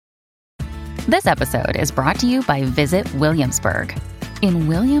This episode is brought to you by Visit Williamsburg. In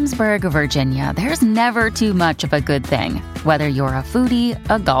Williamsburg, Virginia, there's never too much of a good thing. Whether you're a foodie,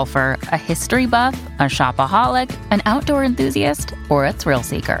 a golfer, a history buff, a shopaholic, an outdoor enthusiast, or a thrill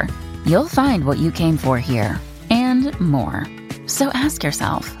seeker, you'll find what you came for here and more. So ask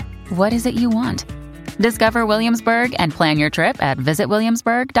yourself, what is it you want? Discover Williamsburg and plan your trip at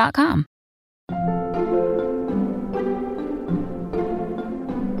visitwilliamsburg.com.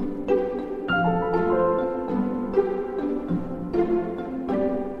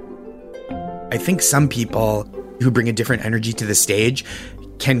 I think some people who bring a different energy to the stage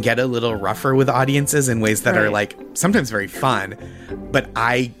can get a little rougher with audiences in ways that are like sometimes very fun, but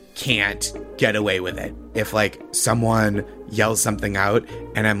I can't get away with it. If like someone yells something out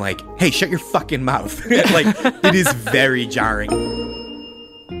and I'm like, hey, shut your fucking mouth. Like it is very jarring.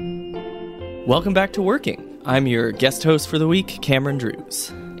 Welcome back to Working. I'm your guest host for the week, Cameron Drews.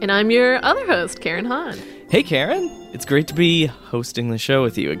 And I'm your other host, Karen Hahn. Hey, Karen. It's great to be hosting the show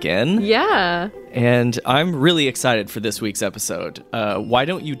with you again. Yeah. And I'm really excited for this week's episode. Why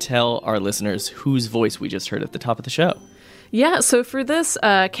don't you tell our listeners whose voice we just heard at the top of the show? Yeah, so for this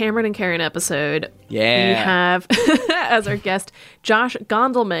Cameron and Karen episode, we have as our guest Josh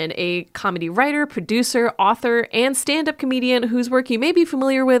Gondelman, a comedy writer, producer, author, and stand-up comedian whose work you may be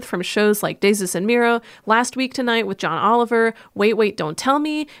familiar with from shows like Jesus and Miro, Last Week Tonight with John Oliver, Wait, Wait, Don't Tell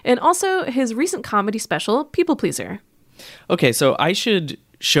Me, and also his recent comedy special, People Pleaser. Okay, so I should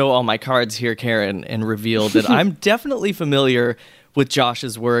show all my cards here, Karen, and reveal that I'm definitely familiar with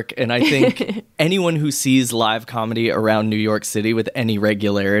Josh's work, and I think anyone who sees live comedy around New York City with any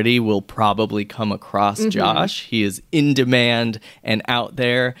regularity will probably come across Josh. He is in demand and out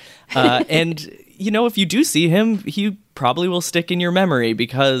there. And, you know, if you do see him, he probably will stick in your memory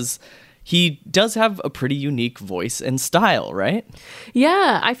because he does have a pretty unique voice and style, right?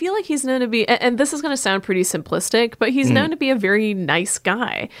 Yeah, I feel like he's known to be, and this is going to sound pretty simplistic, but he's known to be a very nice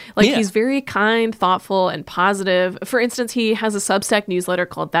guy. Like, he's very kind, thoughtful, and positive. For instance, he has a Substack newsletter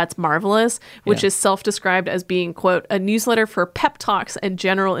called That's Marvelous, which is self-described as being, quote, a newsletter for pep talks and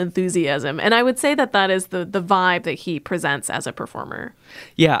general enthusiasm. And I would say that that is the vibe that he presents as a performer.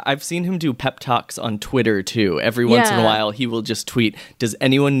 Yeah, I've seen him do pep talks on Twitter, too. Every once in a while, he will just tweet, does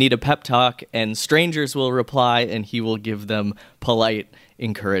anyone need a pep talk? And strangers will reply, and he will give them polite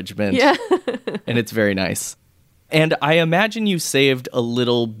encouragement. Yeah. And it's very nice. And I imagine you saved a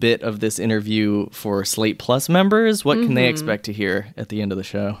little bit of this interview for Slate Plus members. What can they expect to hear at the end of the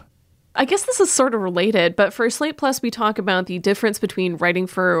show? I guess this is sort of related, but for Slate Plus, we talk about the difference between writing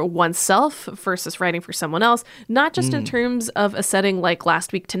for oneself versus writing for someone else, not just in terms of a setting like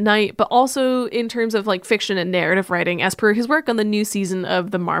Last Week Tonight, but also in terms of like fiction and narrative writing, as per his work on the new season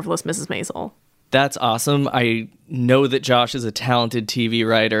of The Marvelous Mrs. Maisel. That's awesome. I know that Josh is a talented TV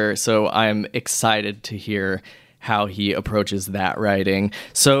writer, so I'm excited to hear how he approaches that writing.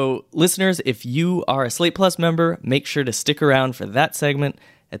 So listeners, if you are a Slate Plus member, make sure to stick around for that segment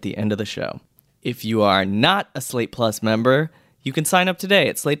at the end of the show. If you are not a Slate Plus member, you can sign up today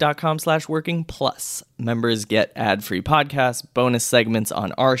at slate.com/workingplus. Members get ad-free podcasts, bonus segments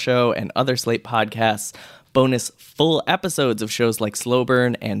on our show and other Slate podcasts, bonus full episodes of shows like Slow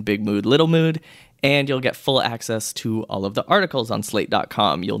Burn and Big Mood, Little Mood, and you'll get full access to all of the articles on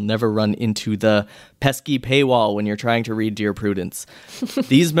slate.com. You'll never run into the pesky paywall when you're trying to read Dear Prudence.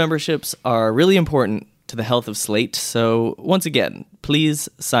 These memberships are really important to the health of Slate. So once again, please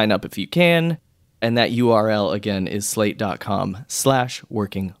sign up if you can. And that URL again is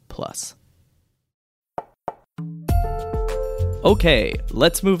slate.com/workingplus. Okay,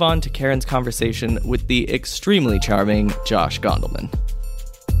 let's move on to Karen's conversation with the extremely charming Josh Gondelman.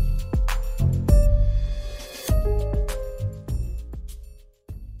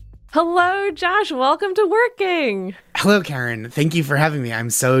 Hello, Josh. Welcome to Working. Hello, Karen. Thank you for having me. I'm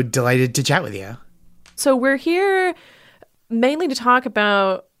so delighted to chat with you. So we're here mainly to talk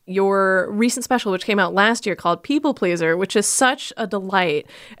about your recent special, which came out last year, called People Pleaser, which is such a delight.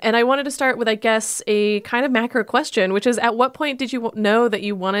 And I wanted to start with, I guess, a kind of macro question, which is, at what point did you know that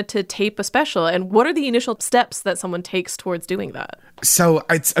you wanted to tape a special? And what are the initial steps that someone takes towards doing that? So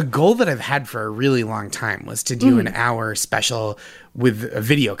it's a goal that I've had for a really long time, was to do an hour special with a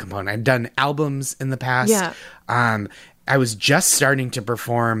video component. I've done albums in the past. Yeah. I was just starting to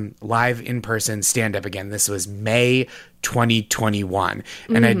perform live in-person stand-up again. This was May 2021.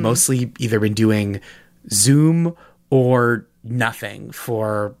 And I'd mostly either been doing Zoom or nothing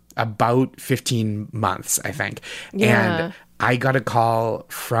for about 15 months, I think. Yeah. And I got a call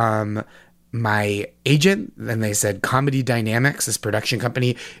from my agent, and they said Comedy Dynamics, this production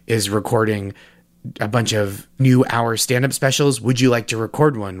company, is recording a bunch of new hour stand-up specials. Would you like to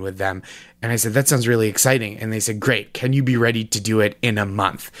record one with them? And I said, that sounds really exciting. And they said, great. Can you be ready to do it in a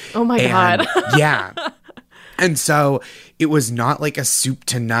month? Oh my God. Yeah. And so it was not like a soup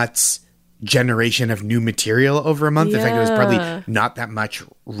to nuts generation of new material over a month. In fact, it was probably not that much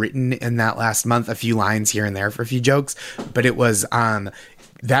written in that last month, a few lines here and there for a few jokes. But it was,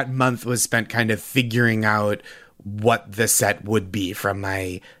 that month was spent kind of figuring out what the set would be from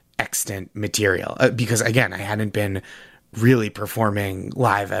my extant material, because again, I hadn't been really performing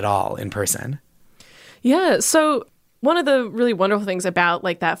live at all in person. Yeah. So one of the really wonderful things about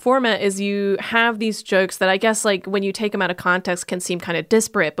like that format is you have these jokes that I guess like when you take them out of context can seem kind of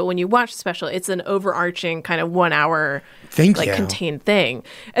disparate, but when you watch the special, it's an overarching kind of 1 hour contained thing.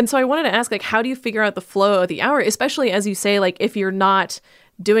 And so I wanted to ask, like, how do you figure out the flow of the hour, especially as you say, like, if you're not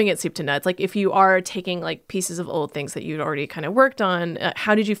doing it soup to nuts, like if you are taking like pieces of old things that you'd already kind of worked on,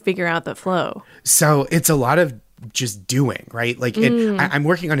 how did you figure out the flow? So it's a lot of just doing, right? Like I'm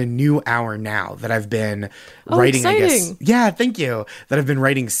working on a new hour now that I've been writing, exciting. I guess. Yeah, thank you. That I've been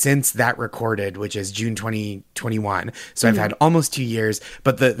writing since that recorded, which is June 2021. So I've had almost 2 years,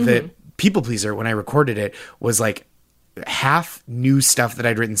 but the People Pleaser, when I recorded it, was like half new stuff that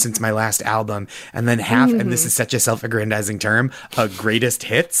I'd written since my last album, and then half, and this is such a self-aggrandizing term, greatest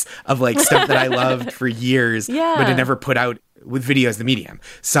hits of like stuff that I loved for years, but had never put out with video as the medium.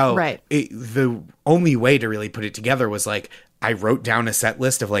 So the only way to really put it together was like, I wrote down a set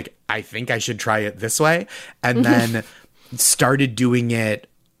list of like, I think I should try it this way, and then started doing it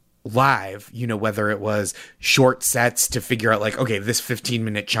live, you know, whether it was short sets to figure out like, okay, this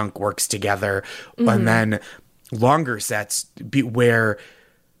 15-minute chunk works together, and then longer sets where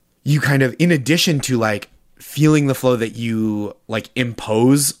you kind of, in addition to like feeling the flow that you like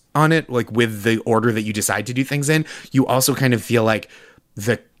impose on it, like with the order that you decide to do things in, you also kind of feel like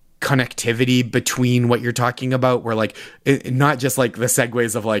the connectivity between what you're talking about, where like not just like the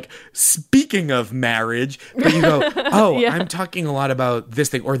segues of like, speaking of marriage, but you go, oh, I'm talking a lot about this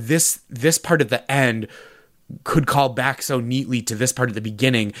thing, or this part at the end could call back so neatly to this part at the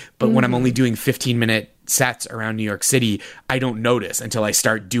beginning, but when I'm only doing 15-minute sets around New York City, I don't notice until I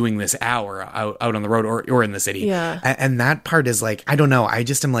start doing this hour out on the road or in the city. And that part is like, I don't know, I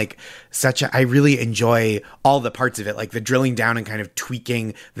just am like I really enjoy all the parts of it, like the drilling down and kind of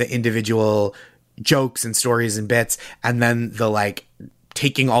tweaking the individual jokes and stories and bits, and then the like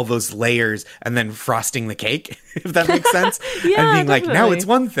taking all those layers and then frosting the cake, if that makes sense. And being definitely. like, now it's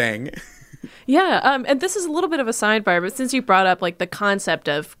one thing. And this is a little bit of a sidebar, but since you brought up like the concept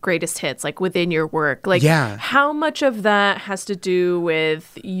of greatest hits, like within your work, like how much of that has to do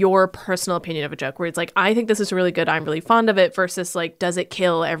with your personal opinion of a joke, where it's like, I think this is really good, I'm really fond of it, versus like, does it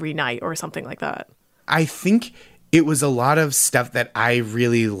kill every night or something like that? I think it was a lot of stuff that I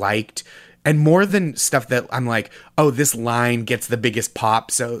really liked, and more than stuff that I'm like, oh, this line gets the biggest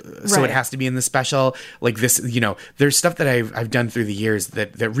pop, so it has to be in the special. Like this, you know, there's stuff that I've done through the years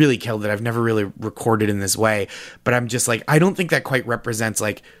that really killed, that I've never really recorded in this way. But I'm just like, I don't think that quite represents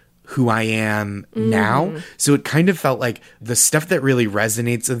like who I am now. So it kind of felt like the stuff that really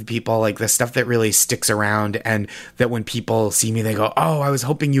resonates with people, like the stuff that really sticks around, and that when people see me, they go, oh, I was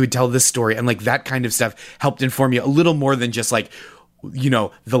hoping you would tell this story. And like that kind of stuff helped inform me a little more than just like, you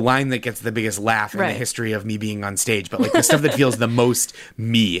know, the line that gets the biggest laugh in the history of me being on stage, but like the stuff that feels the most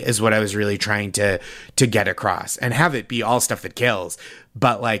me is what I was really trying to get across, and have it be all stuff that kills.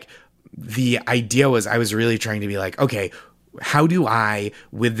 But like the idea was, I was really trying to be like, okay, how do I,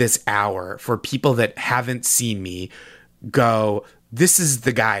 with this hour, for people that haven't seen me, go, this is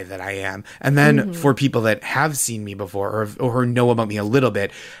the guy that I am. And then for people that have seen me before, or know about me a little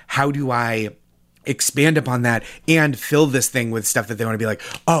bit, how do I expand upon that and fill this thing with stuff that they want to be like,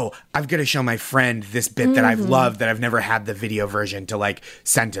 oh, I've got to show my friend this bit that I've loved, that I've never had the video version to like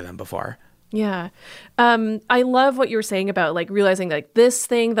send to them before. Yeah. I love what you were saying about like realizing like this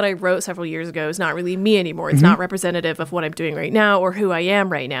thing that I wrote several years ago is not really me anymore. It's not representative of what I'm doing right now or who I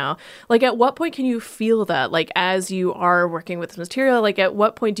am right now. Like at what point can you feel that, like as you are working with this material, like at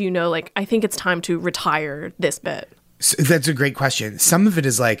what point do you know, like, I think it's time to retire this bit? So that's a great question. Some of it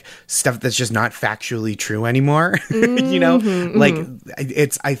is like stuff that's just not factually true anymore. You know, like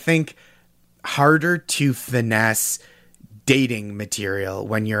it's, I think, harder to finesse dating material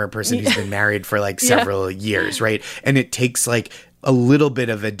when you're a person who's been married for like several years, right? And it takes like a little bit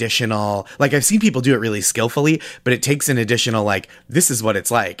of additional, like I've seen people do it really skillfully, but it takes an additional like, this is what it's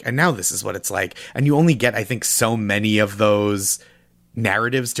like, and now this is what it's like. And you only get, I think, so many of those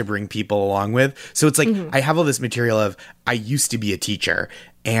narratives to bring people along with. So it's like I have all this material of, I used to be a teacher,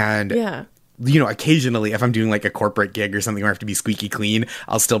 and occasionally if I'm doing like a corporate gig or something where I have to be squeaky clean,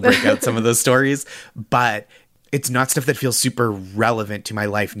 I'll still break out some of those stories. But it's not stuff that feels super relevant to my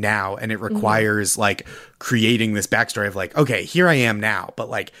life now. And it requires like creating this backstory of like, okay, here I am now, but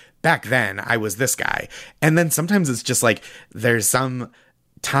like back then I was this guy. And then sometimes it's just like, there's some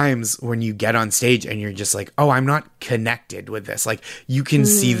times when you get on stage and you're just like, oh, I'm not connected with this. Like you can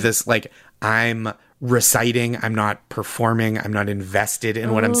see this, like I'm reciting, I'm not performing, I'm not invested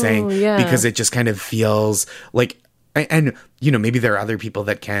in what I'm saying because it just kind of feels like, and maybe there are other people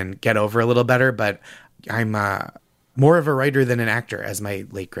that can get over a little better, but I'm more of a writer than an actor, as my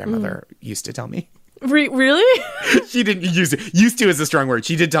late grandmother used to tell me. Really? She didn't use it. Used to is a strong word.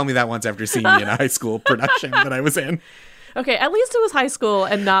 She did tell me that once after seeing me in a high school production that I was in. Okay, at least it was high school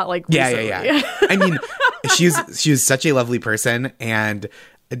and not like recently. Yeah. I mean, she was such a lovely person and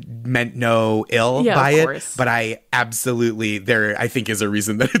meant no ill by it, but I absolutely, I think is a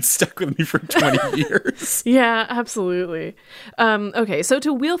reason that it's stuck with me for 20 years. Yeah, absolutely. Okay, so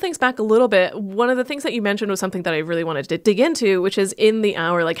to wheel things back a little bit, one of the things that you mentioned was something that I really wanted to dig into, which is in the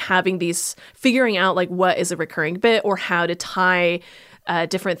hour, like figuring out like what is a recurring bit or how to tie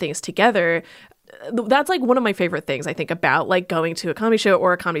different things together. That's like one of my favorite things, I think, about like going to a comedy show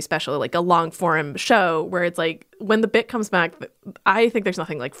or a comedy special, like a long form show where it's like when the bit comes back, I think there's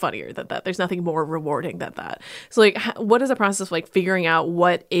nothing like funnier than that. There's nothing more rewarding than that. So like, what is the process of like figuring out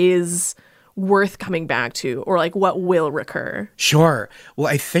what is worth coming back to or like what will recur? Sure. Well,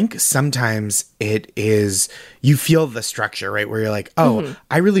 I think sometimes it is, you feel the structure, right? Where you're like, oh,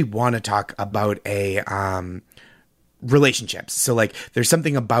 I really want to talk about relationships. So like there's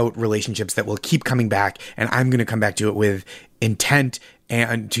something about relationships that will keep coming back and I'm going to come back to it with intent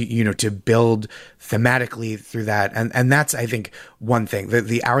and to build thematically through that. And that's, I think, one thing.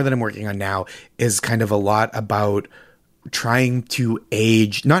 The hour that I'm working on now is kind of a lot about trying to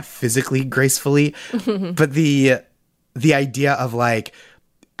age, not physically gracefully, but the idea of like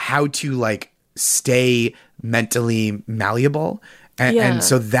how to like stay mentally malleable. And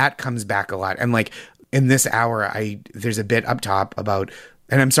so that comes back a lot. And like, in this hour, there's a bit up top about,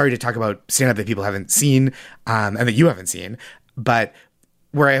 and I'm sorry to talk about stand-up that people haven't seen, and that you haven't seen, but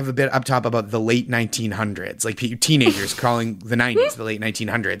where I have a bit up top about the late 1900s, like teenagers calling the 90s the late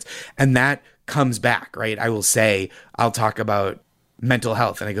 1900s, and that comes back, right? I will say, I'll talk about mental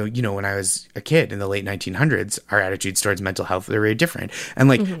health, and I go, when I was a kid in the late 1900s, our attitudes towards mental health were very different, and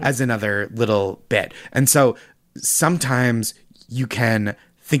like as another little bit. And so sometimes you can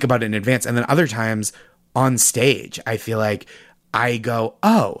think about it in advance. And then other times on stage, I feel like I go,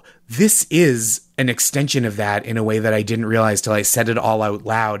 oh, this is an extension of that in a way that I didn't realize till I said it all out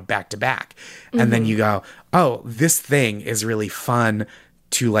loud back to back. And then you go, oh, this thing is really fun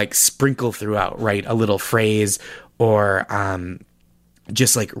to like sprinkle throughout, right? A little phrase or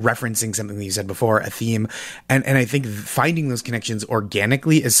just like referencing something that you said before, a theme. And I think finding those connections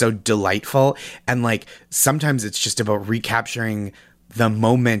organically is so delightful. And like sometimes it's just about recapturing the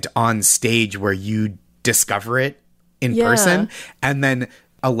moment on stage where you discover it in person and then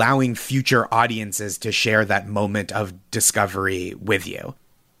allowing future audiences to share that moment of discovery with you.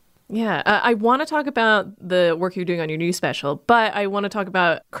 Yeah, I want to talk about the work you're doing on your new special, but I want to talk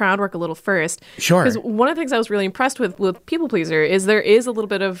about crowd work a little first. Sure. Because one of the things I was really impressed with People Pleaser is there is a little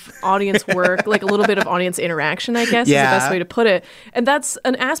bit of audience work, like a little bit of audience interaction, I guess is the best way to put it. And that's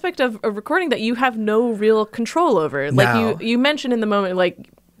an aspect of a recording that you have no real control over. Like you mentioned in the moment, like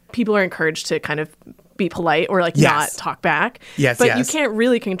people are encouraged to kind of be polite or like not talk back. But you can't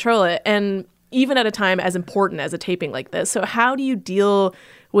really control it. And even at a time as important as a taping like this. So how do you deal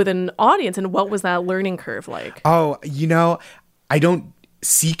with an audience and what was that learning curve like? Oh, I don't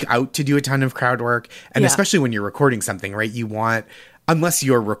seek out to do a ton of crowd work. And especially when you're recording something, right? You want, unless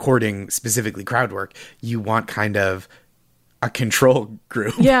you're recording specifically crowd work, you want kind of a control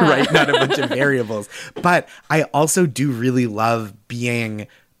group, right? Not a bunch of variables. But I also do really love being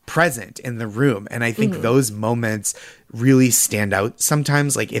present in the room. And I think those moments really stand out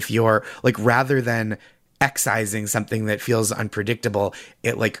sometimes. Like if you're like, rather than excising something that feels unpredictable,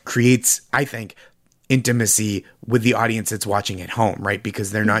 it like creates, I think, intimacy with the audience that's watching at home, right?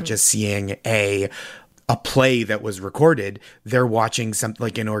 Because they're not just seeing a play that was recorded, they're watching something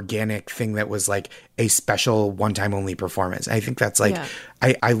like an organic thing that was like a special one-time only performance. I think that's like,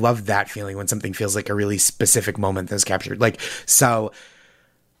 I love that feeling when something feels like a really specific moment that's captured. Like, so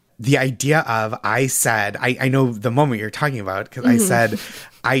the idea of, I said, I know the moment you're talking about, because I said,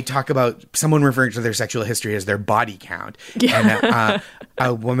 I talk about someone referring to their sexual history as their body count. And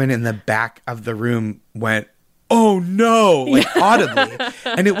a woman in the back of the room went, oh no, like audibly.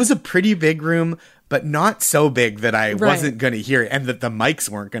 And it was a pretty big room, but not so big that I wasn't going to hear it and that the mics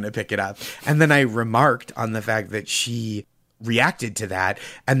weren't going to pick it up. And then I remarked on the fact that she reacted to that,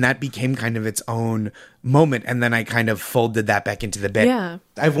 and that became kind of its own moment. And then I kind of folded that back into the bit. Yeah.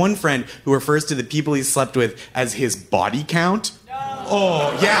 I have one friend who refers to the people he slept with as his body count. No.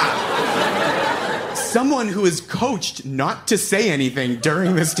 Oh, yeah. Someone who is coached not to say anything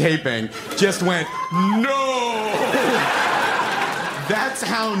during this taping just went, no. That's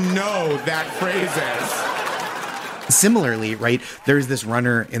how no that phrase is. Similarly, right, there's this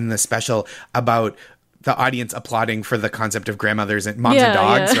runner in the special about the audience applauding for the concept of grandmothers and moms and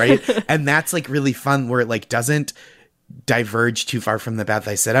dogs, right? And that's like really fun where it like doesn't diverge too far from the path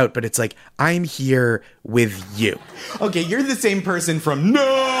I set out, but it's like, I'm here with you. Okay, you're the same person from no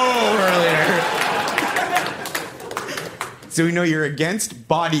earlier. So we know you're against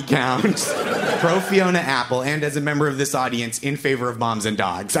body count, pro Fiona Apple, and as a member of this audience, in favor of moms and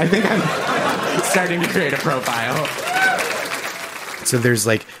dogs. I think I'm starting to create a profile. So there's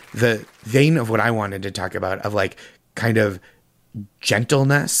like the vein of what I wanted to talk about of like kind of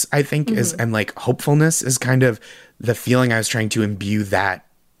gentleness, I think, is, and like hopefulness is kind of the feeling I was trying to imbue that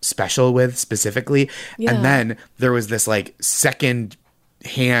special with specifically. Yeah. And then there was this like second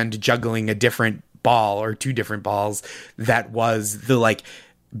hand juggling a different ball or two different balls that was the like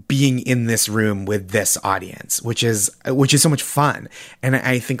being in this room with this audience, which is so much fun. And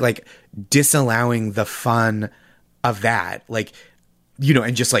I think like disallowing the fun of that, like, you know,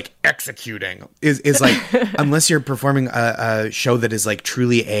 and just like executing is like, unless you're performing a show that is like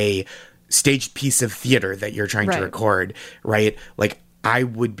truly a staged piece of theater that you're trying to record, right? Like I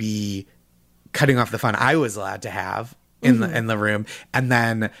would be cutting off the fun I was allowed to have in the room, and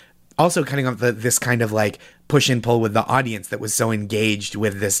then also cutting off this kind of like push and pull with the audience that was so engaged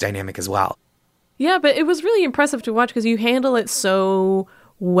with this dynamic as well. Yeah, but it was really impressive to watch because you handle it so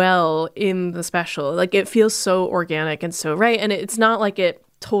well in the special. Like it feels so organic and so right, and it's not like it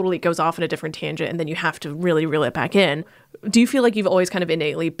totally goes off in a different tangent and then you have to really reel it back in. Do you feel like you've always kind of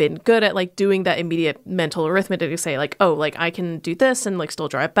innately been good at like doing that immediate mental arithmetic to say like, oh, like I can do this and like still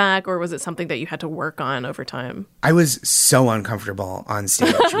draw it back? Or was it something that you had to work on over time? I was so uncomfortable on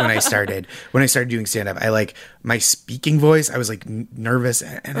stage when I started doing stand-up. I like my speaking voice, I was like nervous,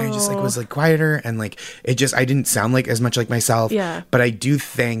 and I just like was like quieter, and like it just, I didn't sound like as much like myself. Yeah. But I do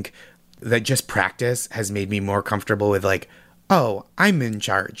think that just practice has made me more comfortable with like, oh, I'm in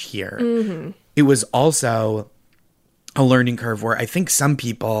charge here. Mm-hmm. It was also a learning curve where I think some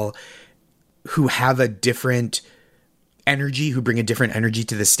people who have a different energy, who bring a different energy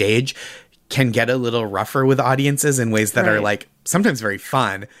to the stage, can get a little rougher with audiences in ways that are like sometimes very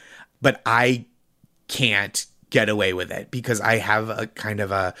fun, but I can't get away with it because I have a kind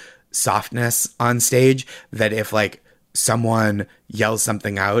of a softness on stage that if like someone yells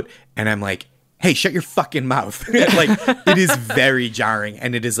something out and I'm like, hey, shut your fucking mouth. Like, it is very jarring.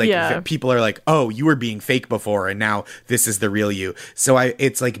 And it is like, people are like, oh, you were being fake before, and now this is the real you. So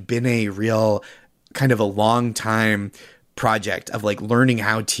it's like been a real kind of a long time project of like learning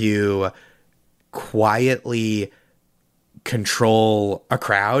how to quietly control a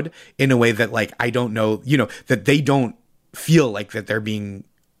crowd in a way that like, I don't know, you know, that they don't feel like that they're being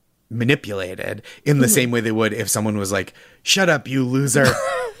manipulated in the same way they would if someone was like, shut up, you loser.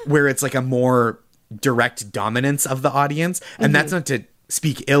 Where it's like a more direct dominance of the audience. And that's not to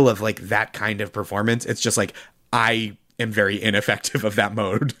speak ill of like that kind of performance. It's just like, I am very ineffective of that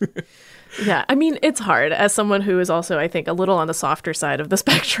mode. Yeah, I mean, it's hard as someone who is also, I think, a little on the softer side of the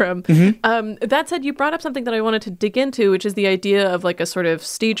spectrum. That said, you brought up something that I wanted to dig into, which is the idea of like a sort of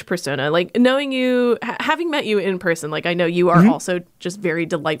stage persona. Like knowing you, having met you in person, like I know you are also just very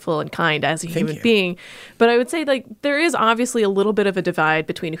delightful and kind as a human being. But I would say like there is obviously a little bit of a divide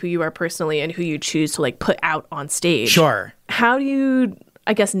between who you are personally and who you choose to like put out on stage. Sure. How do you,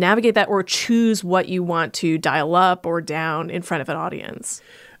 I guess, navigate that or choose what you want to dial up or down in front of an audience?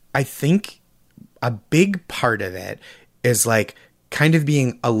 I think a big part of it is like kind of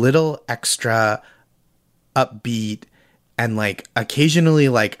being a little extra upbeat and like occasionally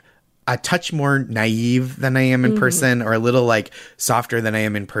like a touch more naive than I am in person, or a little like softer than I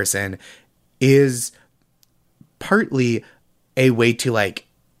am in person, is partly a way to like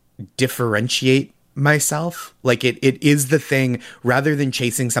differentiate myself. Like it is the thing, rather than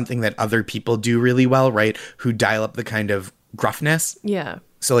chasing something that other people do really well, right? Who dial up the kind of gruffness. Yeah.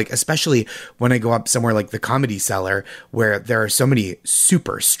 So like, especially when I go up somewhere like the Comedy Cellar, where there are so many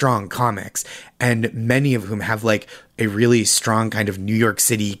super strong comics, and many of whom have like a really strong kind of New York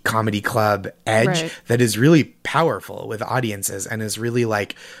City comedy club edge that is really powerful with audiences and is really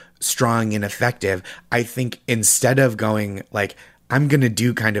like strong and effective. I think instead of going like, I'm going to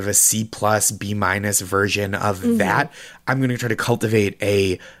do kind of a C plus, B minus version of that. I'm going to try to cultivate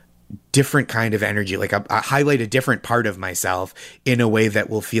a different kind of energy, like highlight a different part of myself in a way that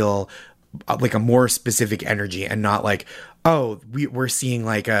will feel like a more specific energy and not like, oh, we're seeing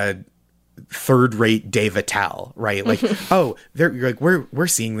like a third-rate Dave Attell, right? Like, oh, you're like, we're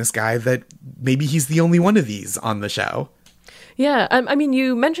seeing this guy that maybe he's the only one of these on the show. Yeah, I mean,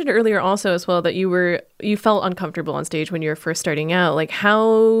 you mentioned earlier also as well that you felt uncomfortable on stage when you were first starting out. Like,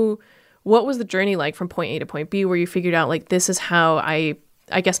 what was the journey like from point A to point B, where you figured out like, this is how I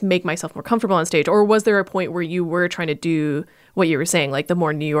guess make myself more comfortable on stage? Or was there a point where you were trying to do what you were saying, like the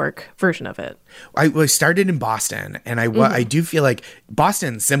more New York version of it? I started in Boston, and I do feel like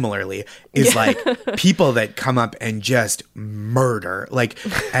Boston similarly is like people that come up and just murder, like,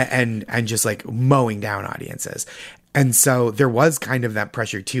 and just like mowing down audiences. And so there was kind of that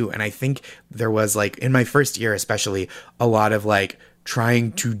pressure too. And I think there was like in my first year, especially, a lot of like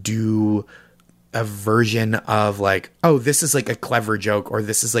trying to do a version of like, oh, this is like a clever joke, or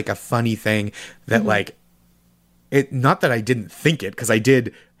this is like a funny thing that like, it, not that I didn't think it, because I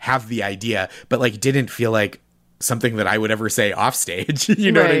did have the idea, but like didn't feel like something that I would ever say off stage.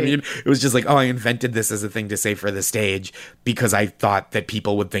 You know what I mean? It was just like, oh, I invented this as a thing to say for the stage because I thought that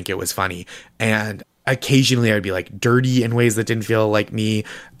people would think it was funny. And occasionally I'd be like dirty in ways that didn't feel like me,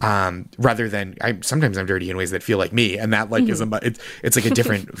 rather than sometimes I'm dirty in ways that feel like me. And that like it's like a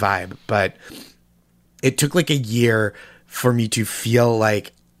different vibe. But it took like a year for me to feel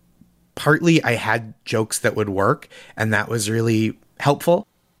like partly I had jokes that would work, and that was really helpful.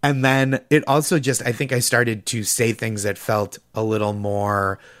 And then it also just, I think I started to say things that felt a little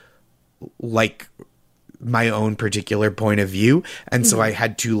more like my own particular point of view. And so I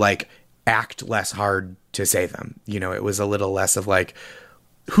had to like act less hard to say them. You know, it was a little less of like,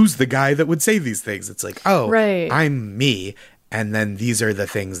 who's the guy that would say these things? It's like, oh, I'm me. And then these are the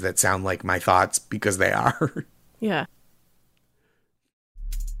things that sound like my thoughts because they are. Yeah.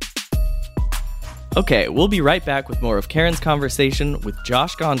 Okay, we'll be right back with more of Karen's conversation with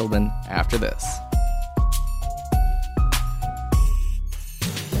Josh Gondelman after this.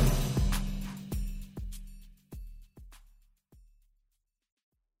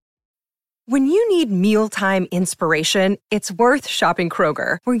 When you need mealtime inspiration, it's worth shopping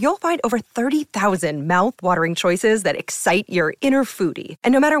Kroger, where you'll find over 30,000 mouth-watering choices that excite your inner foodie.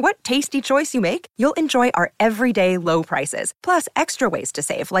 And no matter what tasty choice you make, you'll enjoy our everyday low prices, plus extra ways to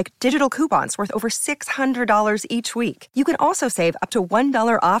save, like digital coupons worth over $600 each week. You can also save up to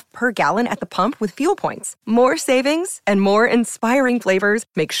 $1 off per gallon at the pump with fuel points. More savings and more inspiring flavors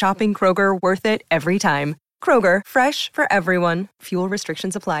make shopping Kroger worth it every time. Kroger, fresh for everyone. Fuel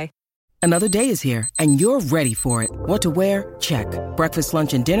restrictions apply. Another day is here, and you're ready for it. What to wear? Check. Breakfast,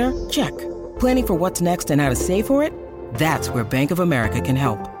 lunch, and dinner? Check. Planning for what's next and how to save for it? That's where Bank of America can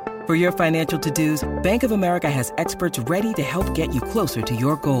help. For your financial to-dos, Bank of America has experts ready to help get you closer to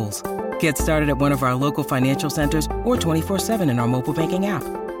your goals. Get started at one of our local financial centers or 24/7 in our mobile banking app.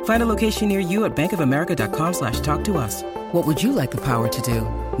 Find a location near you at bankofamerica.com/talktous. What would you like the power to do?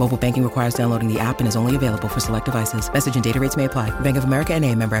 Mobile banking requires downloading the app and is only available for select devices. Message and data rates may apply. Bank of America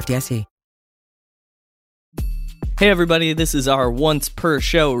NA, member FDIC. Hey everybody, this is our once per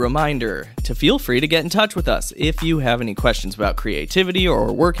show reminder to feel free to get in touch with us if you have any questions about creativity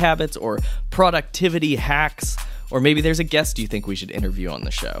or work habits or productivity hacks, or maybe there's a guest you think we should interview on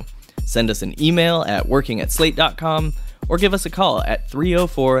the show. Send us an email at working@slate.com or give us a call at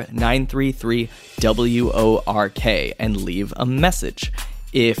 304-933-WORK and leave a message.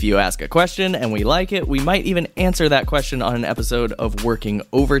 If you ask a question and we like it, we might even answer that question on an episode of Working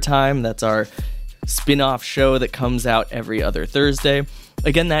Overtime. That's our spin-off show that comes out every other Thursday.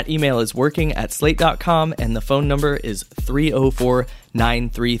 Again, that email is working@slate.com and the phone number is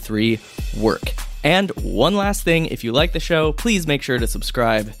 304-933-WORK. And one last thing, if you like the show, please make sure to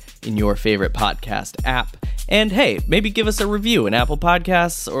subscribe in your favorite podcast app. And hey, maybe give us a review in Apple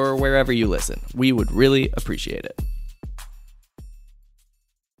Podcasts or wherever you listen. We would really appreciate it.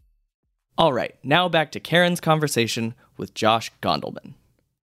 All right, now back to Karen's conversation with Josh Gondelman.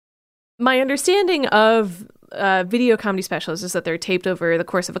 My understanding of video comedy specials is that they're taped over the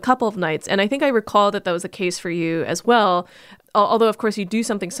course of a couple of nights. And I think I recall that that was the case for you as well. Although, of course, you do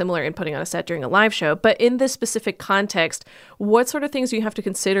something similar in putting on a set during a live show. But in this specific context, what sort of things do you have to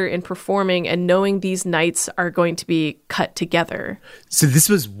consider in performing and knowing these nights are going to be cut together? So this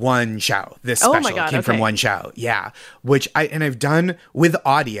was one show. This special came from one show. Yeah. Which I've done with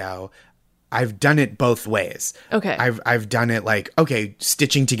audio. I've done it both ways. Okay. I've done it like, okay,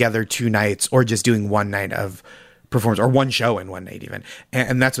 stitching together 2 nights or just doing one night of performance, or one show in one night even.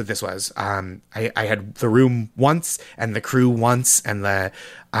 And that's what this was. I had the room once and the crew once, and the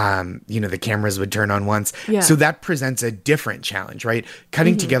cameras would turn on once. Yeah. So that presents a different challenge, right?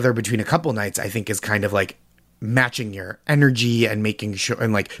 Cutting together between a couple nights, I think, is kind of like matching your energy and making sure,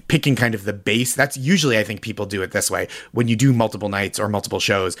 and like picking kind of the base. That's usually, I think people do it this way. When you do multiple nights or multiple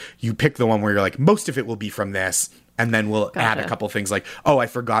shows, you pick the one where you're like, most of it will be from this. And then we'll add a couple things like, oh, I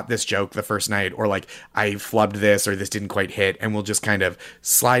forgot this joke the first night, or like I flubbed this, or this didn't quite hit. And we'll just kind of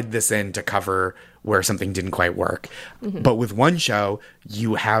slide this in to cover where something didn't quite work. But with one show,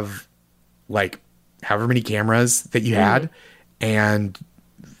 you have like however many cameras that you had and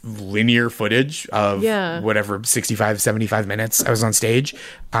linear footage of whatever 65, 75 minutes I was on stage,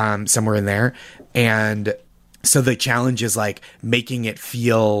 somewhere in there. And so the challenge is like making it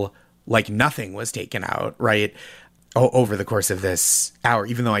feel like nothing was taken out, right? Over the course of this hour,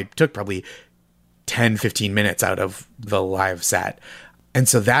 even though I took probably 10, 15 minutes out of the live set. And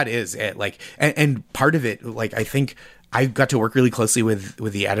so that is it. Like, and part of it, like, I think I got to work really closely with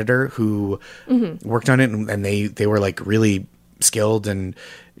the editor who worked on it, and they were like really skilled and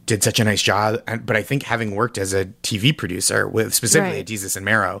did such a nice job. But I think having worked as a TV producer with specifically at Jesus and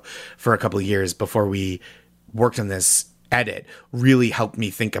Marrow for a couple of years before we worked on this edit really helped me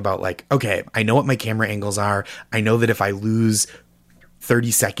think about like, okay, I know what my camera angles are. I know that if I lose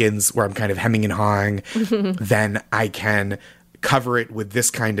 30 seconds where I'm kind of hemming and hawing, then I can cover it with this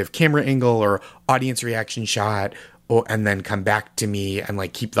kind of camera angle or audience reaction shot, and then come back to me and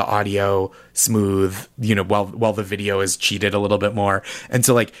like keep the audio smooth, while the video is cheated a little bit more. And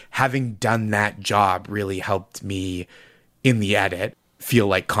so like having done that job really helped me in the edit feel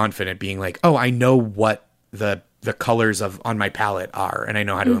like confident, being like, oh, I know what the colors on my palette are, and I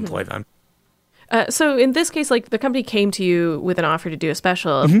know how to employ them. So in this case, like the company came to you with an offer to do a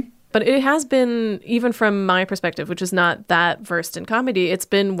special, but it has been, even from my perspective, which is not that versed in comedy, it's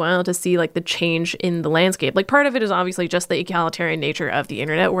been wild to see like the change in the landscape. Like part of it is obviously just the egalitarian nature of the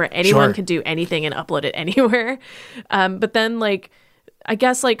internet, where anyone can do anything and upload it anywhere. But then like, I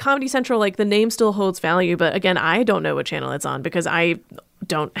guess like Comedy Central, like the name still holds value, but again, I don't know what channel it's on because I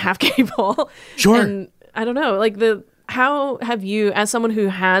don't have cable. Sure. And I don't know, like how have you, as someone who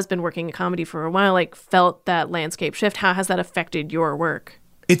has been working in comedy for a while, like felt that landscape shift? How has that affected your work?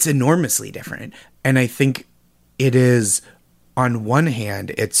 It's enormously different. And I think it is, on one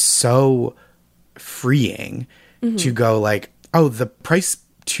hand, it's so freeing to go like, oh, the price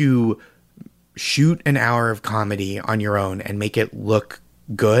to shoot an hour of comedy on your own and make it look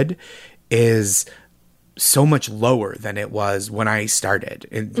good is so much lower than it was when I started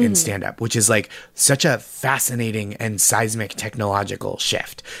in stand-up, which is like such a fascinating and seismic technological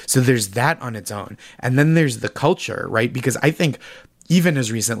shift. So there's that on its own. And then there's the culture, right? Because I think even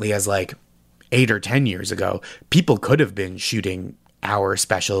as recently as like 8 or 10 years ago, people could have been shooting hour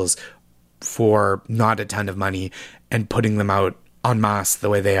specials for not a ton of money and putting them out en masse the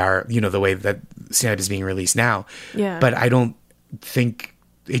way they are, the way that stand-up is being released now. Yeah. But I don't think...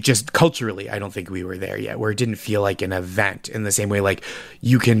 It just culturally, I don't think we were there yet, where it didn't feel like an event in the same way. Like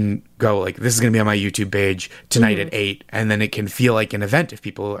you can go like, this is going to be on my YouTube page tonight at 8, and then it can feel like an event if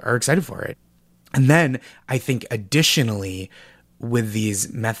people are excited for it. And then I think additionally with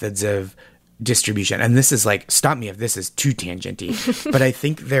these methods of distribution, and this is like, stop me if this is too tangenty, but I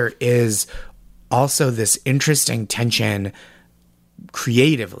think there is also this interesting tension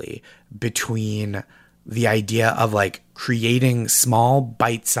creatively between the idea of like creating small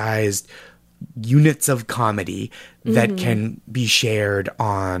bite-sized units of comedy that can be shared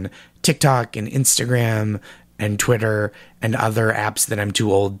on TikTok and Instagram and Twitter and other apps that I'm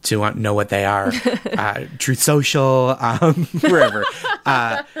too old to know what they are. Truth Social, wherever.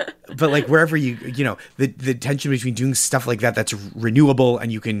 But like wherever the tension between doing stuff like that's renewable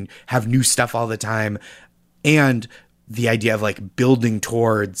and you can have new stuff all the time, and the idea of like building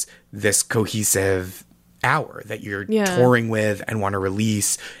towards this cohesive hour that you're touring with and want to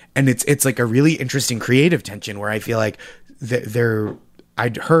release. And it's like a really interesting creative tension where I feel like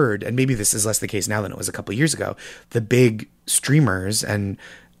I'd heard, and maybe this is less the case now than it was a couple of years ago, the big streamers and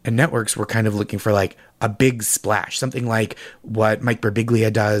networks were kind of looking for like a big splash, something like what Mike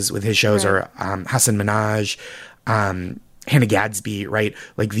Birbiglia does with his shows, or Hassan Minhaj, Hannah Gadsby, right?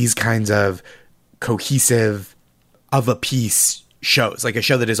 Like these kinds of cohesive, of a piece shows, like a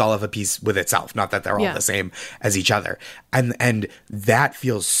show that is all of a piece with itself, not that they're all the same as each other. And that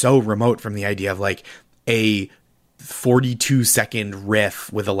feels so remote from the idea of like a 42-second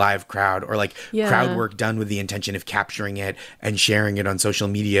riff with a live crowd, or like Yeah. crowd work done with the intention of capturing it and sharing it on social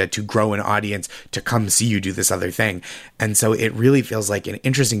media to grow an audience to come see you do this other thing. And so it really feels like an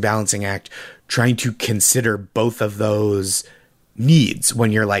interesting balancing act, trying to consider both of those needs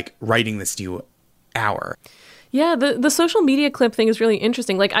when you're like writing this new hour. Yeah, the social media clip thing is really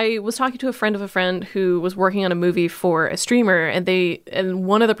interesting. Like, I was talking to a friend of a friend who was working on a movie for a streamer, and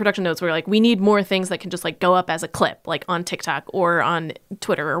one of the production notes were like, we need more things that can just like go up as a clip, like on TikTok or on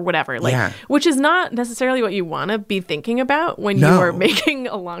Twitter or whatever. Like, Yeah. which is not necessarily what you want to be thinking about when you No. are making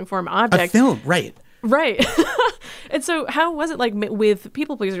a long form A object. film, right. Right. And so how was it like with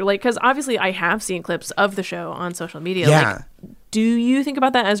People Pleaser? Like, because obviously I have seen clips of the show on social media. Yeah. Like, do you think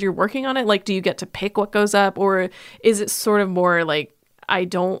about that as you're working on it? Like, do you get to pick what goes up, or is it sort of more like, I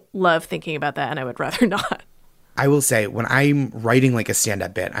don't love thinking about that and I would rather not? I will say, when I'm writing like a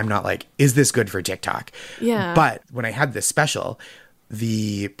stand-up bit, I'm not like, is this good for TikTok? Yeah. But when I had this special,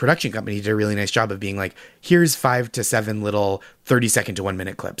 the production company did a really nice job of being like, here's 5 to 7 little 30-second to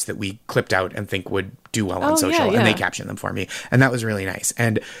 1-minute clips that we clipped out and think would do well on Oh, social. yeah, And they yeah. captioned them for me. And that was really nice.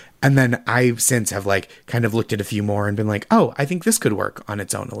 And then I since have like kind of looked at a few more and been like, oh, I think this could work on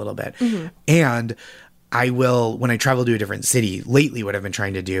its own a little bit. Mm-hmm. And I will, when I travel to a different city, lately what I've been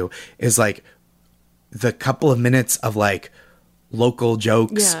trying to do is like the couple of minutes of like local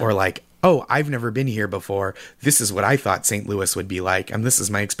jokes Yeah. or like, oh, I've never been here before. This is what I thought St. Louis would be like. And this is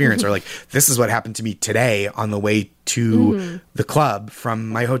my experience. Or like, this is what happened to me today on the way to the club from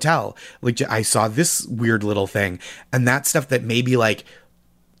my hotel. Like, I saw this weird little thing. And that stuff that maybe like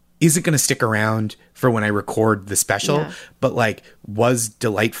isn't going to stick around for when I record the special, Yeah. but like was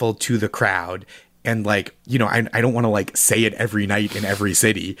delightful to the crowd. And like, you know, I don't want to like say it every night in every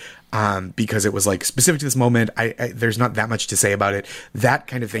city because it was like specific to this moment. I there's not that much to say about it. That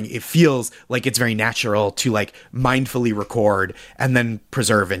kind of thing. It feels like it's very natural to like mindfully record and then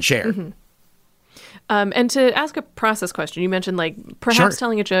preserve and share. And to ask a process question, you mentioned like perhaps Sure.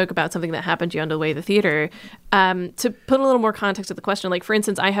 telling a joke about something that happened to you on the way to the theater. To put a little more context to the question, like for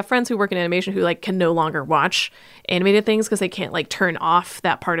instance, I have friends who work in animation who like can no longer watch animated things because they can't like turn off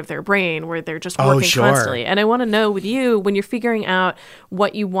that part of their brain where they're just working sure. constantly. And I want to know with you, when you're figuring out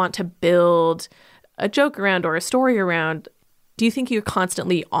what you want to build a joke around or a story around, do you think you're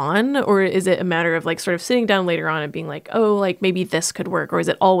constantly on, or is it a matter of like sort of sitting down later on and being like, oh, like maybe this could work? Or is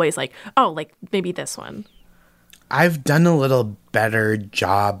it always like, oh, like maybe this one? I've done a little better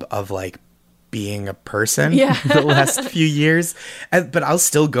job of like being a person Yeah. the last few years. But I'll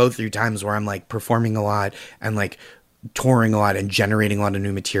still go through times where I'm like performing a lot and like touring a lot and generating a lot of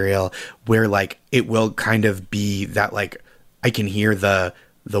new material where like it will kind of be that like I can hear the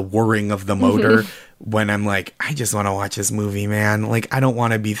whirring of the motor when I'm like, I just want to watch this movie, man. Like, I don't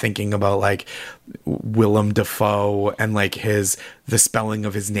want to be thinking about like Willem Dafoe and like the spelling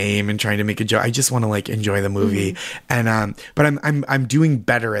of his name and trying to make a joke. I just want to like enjoy the movie. And but I'm doing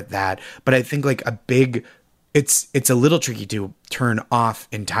better at that. But I think like it's a little tricky to turn off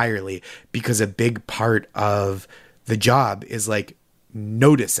entirely because a big part of the job is like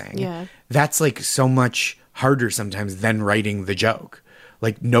noticing. Yeah. That's like so much harder sometimes than writing the joke,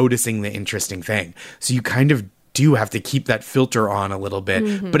 like noticing the interesting thing. So you kind of do have to keep that filter on a little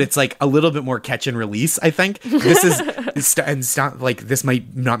bit, but it's like a little bit more catch and release. I think this is like, this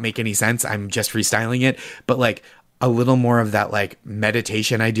might not make any sense. I'm just freestyling it, but like a little more of that like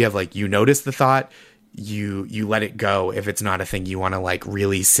meditation idea of like, you notice the thought, you let it go if it's not a thing you want to like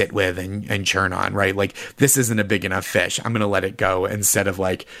really sit with and churn on, right? Like, this isn't a big enough fish, I'm gonna let it go, instead of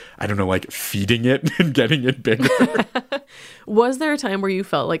like, I don't know, like feeding it and getting it bigger. Was there a time where you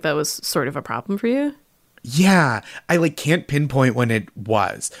felt like that was sort of a problem for you? Yeah, I like can't pinpoint when it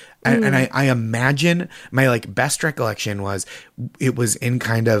was. And I imagine my like best recollection was it was in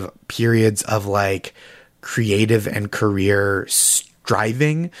kind of periods of like creative and career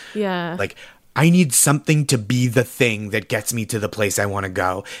striving. Yeah. Like, I need something to be the thing that gets me to the place I want to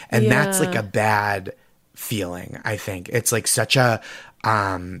go. And that's like a bad feeling, I think. It's like such a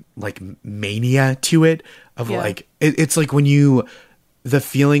like mania to it of like, it's like when the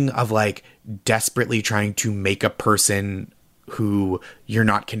feeling of like desperately trying to make a person who you're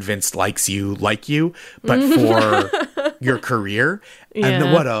not convinced likes you, but for your career. And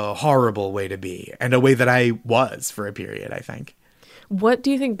Yeah. what a horrible way to be. And a way that I was for a period, I think. What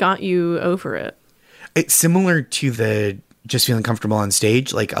do you think got you over it? It's similar to the just feeling comfortable on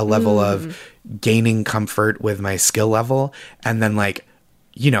stage, like a level of gaining comfort with my skill level. And then like,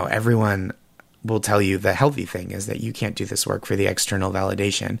 you know, everyone will tell you the healthy thing is that you can't do this work for the external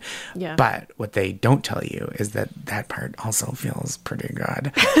validation. Yeah. But what they don't tell you is that that part also feels pretty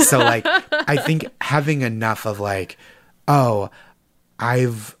good. So like, I think having enough of like, oh,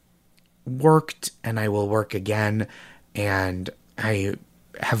 I've worked and I will work again, and I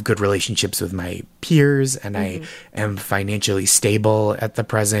have good relationships with my peers, and I am financially stable at the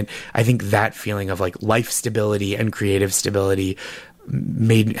present. I think that feeling of like life stability and creative stability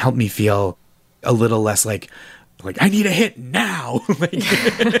helped me feel a little less like I need a hit now.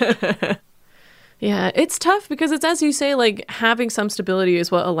 Yeah, it's tough because it's, as you say, like having some stability is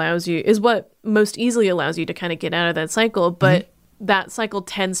what most easily allows you to kind of get out of that cycle. But that cycle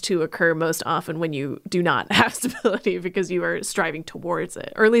tends to occur most often when you do not have stability because you are striving towards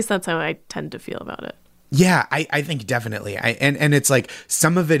it. Or at least that's how I tend to feel about it. Yeah, I think definitely. And it's like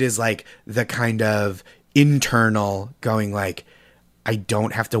some of it is like the kind of internal going like, I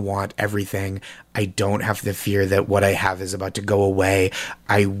don't have to want everything. I don't have to fear that what I have is about to go away.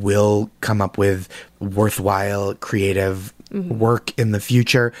 I will come up with worthwhile, creative work in the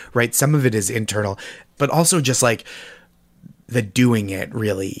future, right? Some of it is internal, but also just like the doing it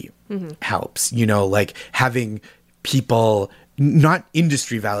really helps, you know, like having people, not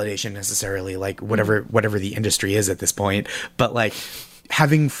industry validation necessarily, like whatever the industry is at this point, but like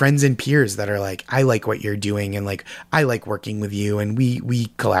having friends and peers that are like, I like what you're doing, and like, I like working with you, and we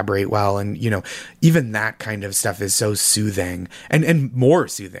collaborate well. And, you know, even that kind of stuff is so soothing and more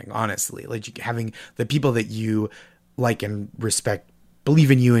soothing, honestly, like having the people that you like and respect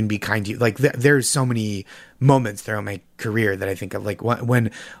believe in you and be kind to you. Like there's so many moments throughout my career that I think of, like when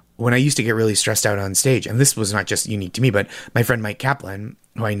I used to get really stressed out on stage, and this was not just unique to me, but my friend Mike Kaplan,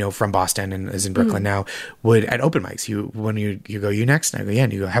 who I know from Boston and is in Brooklyn now, would at open mics, when you go, you next? And I go, yeah.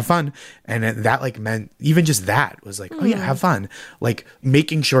 And you go, have fun. And that like meant, even just that was like, oh yeah, have fun. Like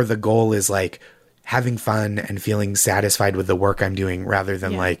making sure the goal is like having fun and feeling satisfied with the work I'm doing, rather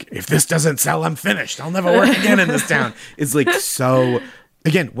than like, if this doesn't sell, I'm finished. I'll never work again in this town. It's like, so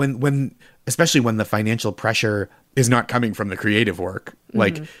again, when especially when the financial pressure is not coming from the creative work,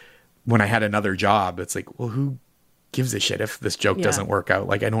 like when I had another job, it's like, well, who gives a shit if this joke doesn't work out?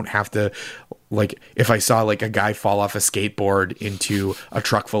 Like, I don't have to, like, if I saw like a guy fall off a skateboard into a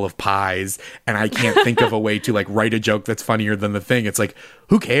truck full of pies and I can't think of a way to like write a joke that's funnier than the thing, it's like,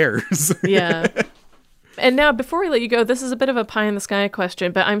 who cares? Yeah. And now, before we let you go, this is a bit of a pie in the sky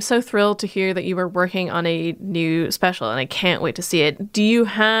question, but I'm so thrilled to hear that you are working on a new special, and I can't wait to see it. Do you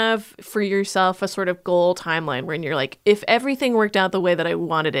have for yourself a sort of goal timeline when you're like, if everything worked out the way that I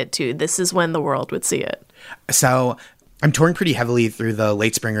wanted it to, this is when the world would see it? So I'm touring pretty heavily through the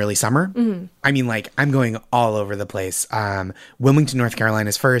late spring, early summer. I mean, like, I'm going all over the place. Wilmington, North Carolina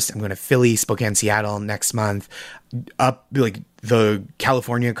is first. I'm going to Philly, Spokane, Seattle next month, up like the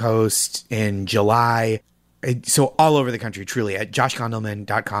California coast in July. So all over the country, truly, at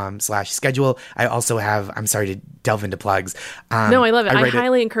joshkondelman.com/schedule. I also have, I'm sorry to delve into plugs. No, I love it. I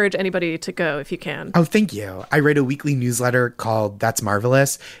highly encourage anybody to go if you can. Oh, thank you. I write a weekly newsletter called That's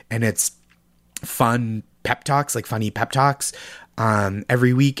Marvelous, and it's fun pep talks, like funny pep talks,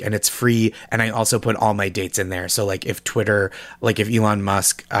 every week, and it's free. And I also put all my dates in there. So like if Twitter, like if Elon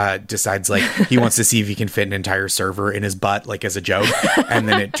Musk decides like he wants to see if he can fit an entire server in his butt, like as a joke, and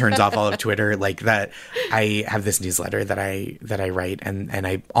then it turns off all of Twitter, like that, I have this newsletter that I write, and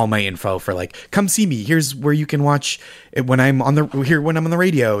I all my info for like, come see me, here's where you can watch it when I'm on the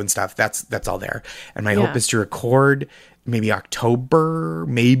radio and stuff. That's all there. And my hope is to record maybe October,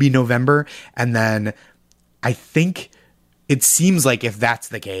 maybe November, and then I think it seems like if that's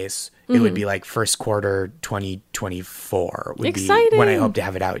the case, it would be like first quarter 2024 would Exciting. Be when I hope to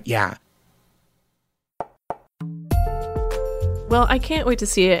have it out. Yeah. Well, I can't wait to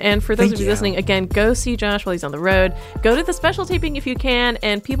see it. And for those of you listening, again, go see Josh while he's on the road. Go to the special taping if you can.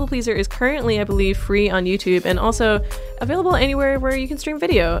 And People Pleaser is currently, I believe, free on YouTube and also available anywhere where you can stream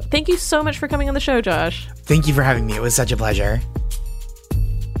video. Thank you so much for coming on the show, Josh. Thank you for having me. It was such a pleasure.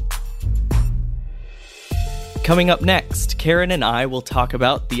 Coming up next, Karen and I will talk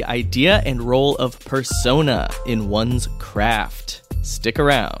about the idea and role of persona in one's craft. Stick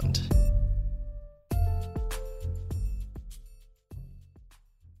around.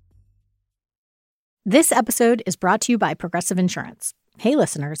 This episode is brought to you by Progressive Insurance. Hey,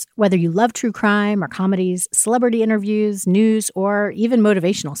 listeners, whether you love true crime or comedies, celebrity interviews, news, or even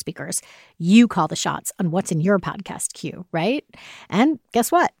motivational speakers, you call the shots on what's in your podcast queue, right? And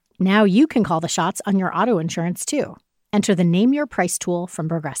guess what? Now you can call the shots on your auto insurance, too. Enter the Name Your Price tool from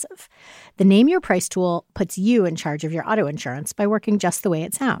Progressive. The Name Your Price tool puts you in charge of your auto insurance by working just the way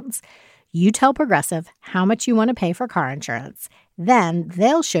it sounds. You tell Progressive how much you want to pay for car insurance. Then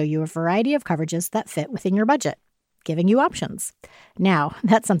they'll show you a variety of coverages that fit within your budget, giving you options. Now,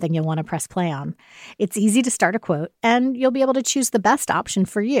 that's something you'll want to press play on. It's easy to start a quote, and you'll be able to choose the best option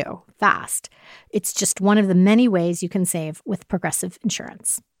for you fast. It's just one of the many ways you can save with Progressive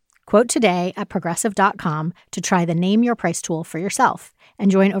Insurance. Quote today at Progressive.com to try the Name Your Price tool for yourself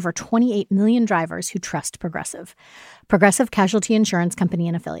and join over 28 million drivers who trust Progressive. Progressive Casualty Insurance Company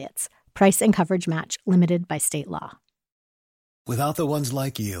and Affiliates. Price and coverage match limited by state law. Without the ones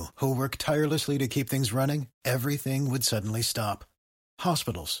like you, who work tirelessly to keep things running, everything would suddenly stop.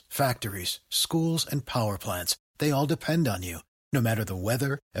 Hospitals, factories, schools, and power plants, they all depend on you. No matter the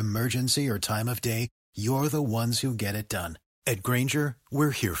weather, emergency, or time of day, you're the ones who get it done. At Grainger,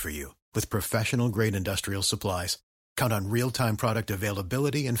 we're here for you with professional-grade industrial supplies. Count on real-time product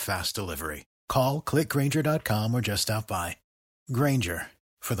availability and fast delivery. Call, click Grainger.com, or just stop by. Grainger,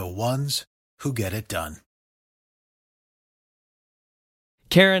 for the ones who get it done.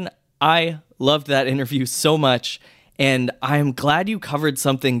 Karen, I loved that interview so much, and I'm glad you covered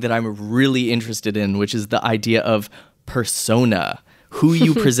something that I'm really interested in, which is the idea of persona, who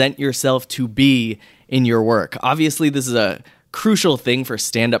you present yourself to be in your work. Obviously, this is a crucial thing for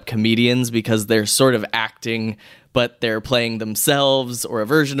stand-up comedians because they're sort of acting, but they're playing themselves or a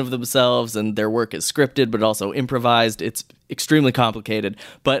version of themselves, and their work is scripted but also improvised. It's extremely complicated.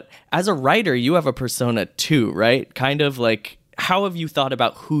 But as a writer, you have a persona too, right? Kind of like, how have you thought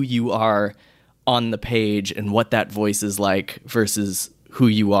about who you are on the page and what that voice is like versus who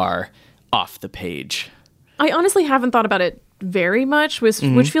you are off the page? I honestly haven't thought about it very much, which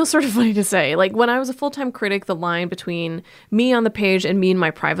feels sort of funny to say. Like, when I was a full-time critic, the line between me on the page and me in my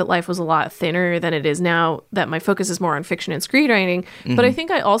private life was a lot thinner than it is now that my focus is more on fiction and screenwriting. But I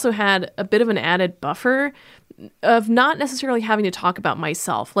think I also had a bit of an added buffer of not necessarily having to talk about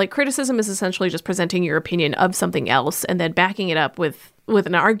myself. Like, criticism is essentially just presenting your opinion of something else and then backing it up with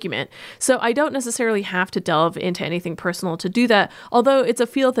an argument. So I don't necessarily have to delve into anything personal to do that, although it's a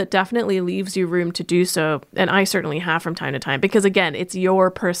field that definitely leaves you room to do so, and I certainly have from time to time, because again, it's your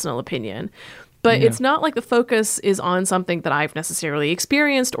personal opinion. But it's not like the focus is on something that I've necessarily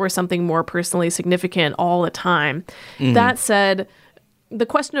experienced or something more personally significant all the time. That said, the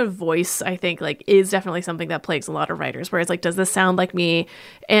question of voice, I think, like, is definitely something that plagues a lot of writers, where it's like, does this sound like me?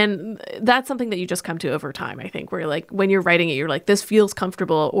 And that's something that you just come to over time, I think, where, like, when you're writing it, you're like, this feels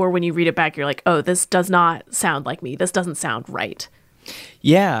comfortable, or when you read it back, you're like, oh, this does not sound like me. This doesn't sound right.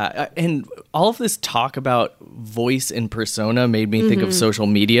 Yeah, and all of this talk about voice and persona made me think of social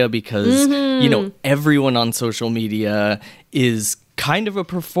media because, you know, everyone on social media is kind of a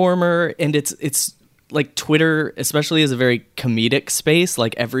performer, and it's like Twitter especially is a very comedic space.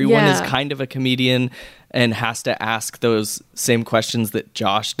 Like, everyone is kind of a comedian and has to ask those same questions that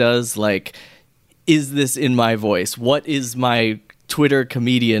Josh does. Like, is this in my voice? What is my Twitter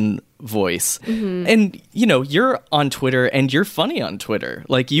comedian voice? And, you know, you're on Twitter and you're funny on Twitter.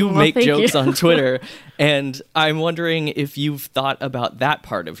 Like, you make jokes on Twitter. And I'm wondering if you've thought about that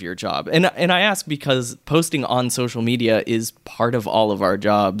part of your job. And I ask because posting on social media is part of all of our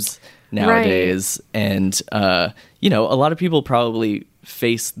jobs nowadays. Right. And, you know, a lot of people probably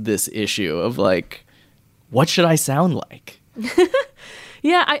face this issue of, like, what should I sound like?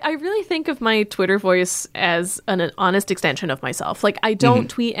 Yeah, I really think of my Twitter voice as an honest extension of myself. Like, I don't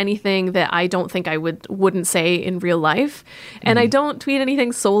tweet anything that I don't think I wouldn't say in real life. And I don't tweet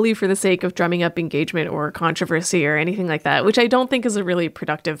anything solely for the sake of drumming up engagement or controversy or anything like that, which I don't think is a really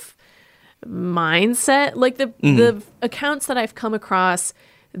productive mindset. Like, the accounts that I've come across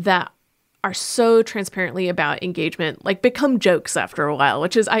that are so transparently about engagement, like, become jokes after a while,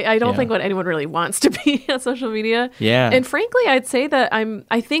 which is, I don't think what anyone really wants to be on social media. Yeah. And frankly, I'd say that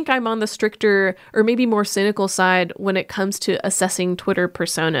I think I'm on the stricter or maybe more cynical side when it comes to assessing Twitter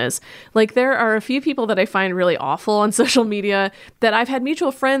personas. Like, there are a few people that I find really awful on social media that I've had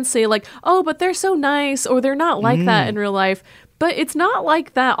mutual friends say, like, oh, but they're so nice, or they're not like that in real life. But it's not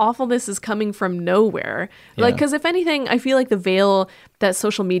like that awfulness is coming from nowhere. Yeah. Like, because if anything, I feel like the veil that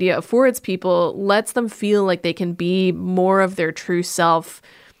social media affords people lets them feel like they can be more of their true self,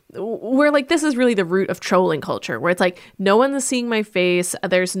 where, like, this is really the root of trolling culture, where it's like, no one is seeing my face.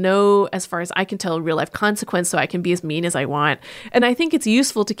 There's no, as far as I can tell, real life consequence, so I can be as mean as I want. And I think it's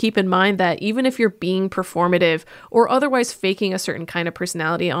useful to keep in mind that even if you're being performative or otherwise faking a certain kind of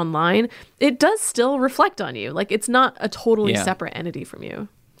personality online, it does still reflect on you. Like, it's not a totally separate entity from you.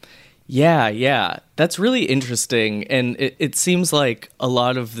 Yeah. That's really interesting. And it seems like a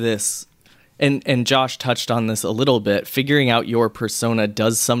lot of this, and Josh touched on this a little bit, figuring out your persona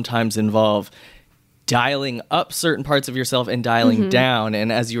does sometimes involve dialing up certain parts of yourself and dialing down.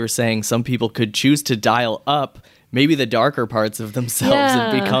 And as you were saying, some people could choose to dial up maybe the darker parts of themselves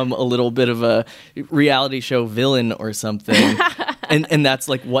and become a little bit of a reality show villain or something. and that's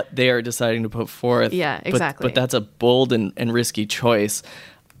like what they are deciding to put forth. Yeah, exactly. But that's a bold and risky choice.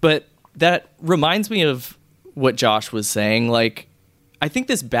 But that reminds me of what Josh was saying. Like, I think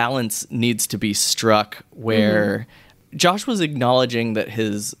this balance needs to be struck where Josh was acknowledging that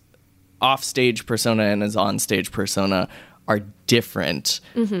his offstage persona and his onstage persona are different,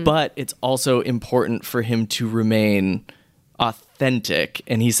 but it's also important for him to remain authentic.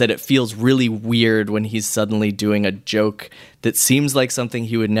 And he said it feels really weird when he's suddenly doing a joke that seems like something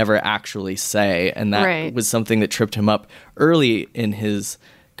he would never actually say. And that was something that tripped him up early in his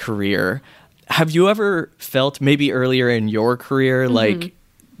career. Have you ever felt, maybe earlier in your career, like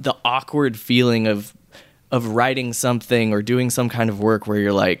the awkward feeling of writing something or doing some kind of work where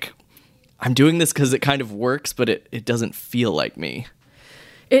you're like, I'm doing this because it kind of works, but it doesn't feel like me?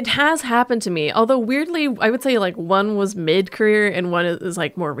 It has happened to me, although weirdly, I would say like one was mid-career and one is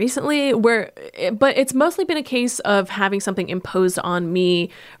like more recently, but it's mostly been a case of having something imposed on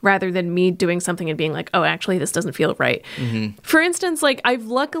me rather than me doing something and being like, oh, actually, this doesn't feel right. For instance, like I've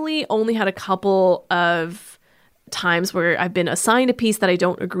luckily only had a couple of times where I've been assigned a piece that I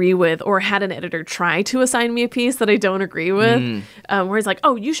don't agree with, or had an editor try to assign me a piece that I don't agree with, where he's like,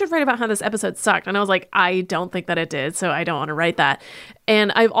 oh, you should write about how this episode sucked. And I was like, I don't think that it did, so I don't want to write that.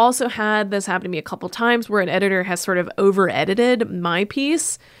 And I've also had this happen to me a couple times where an editor has sort of over-edited my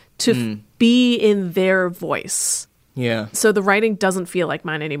piece to be in their voice. Yeah. So the writing doesn't feel like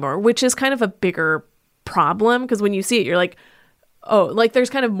mine anymore, which is kind of a bigger problem, because when you see it, you're like, oh, like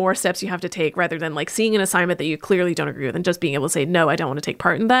there's kind of more steps you have to take rather than like seeing an assignment that you clearly don't agree with and just being able to say, no, I don't want to take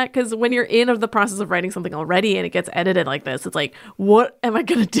part in that. Because when you're in the process of writing something already and it gets edited like this, it's like, what am I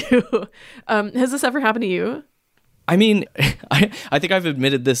going to do? Has this ever happened to you? I mean, I think I've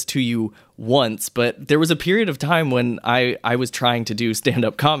admitted this to you once, but there was a period of time when I was trying to do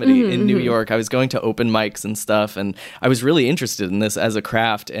stand-up comedy in New York. I was going to open mics and stuff, and I was really interested in this as a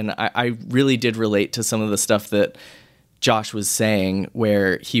craft, and I really did relate to some of the stuff that Josh was saying,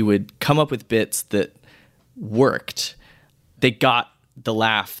 where he would come up with bits that worked. They got the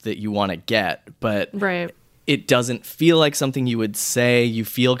laugh that you want to get, but it doesn't feel like something you would say. You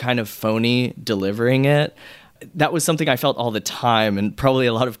feel kind of phony delivering it. That was something I felt all the time, and probably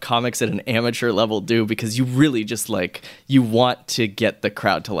a lot of comics at an amateur level do, because you really just like, you want to get the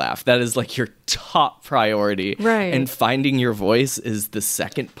crowd to laugh. That is like your top priority. Right. And finding your voice is the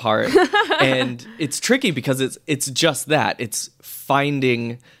second part. And it's tricky because it's just that. It's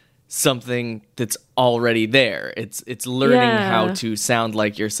finding something that's already there. It's learning how to sound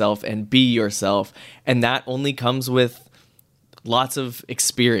like yourself and be yourself. And that only comes with lots of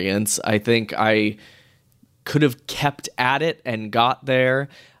experience. I think I could have kept at it and got there.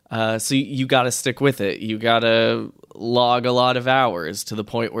 So you got to stick with it. You got to log a lot of hours to the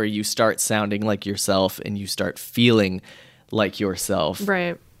point where you start sounding like yourself and you start feeling like yourself.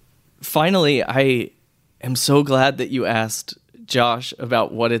 Right. Finally, I am so glad that you asked Josh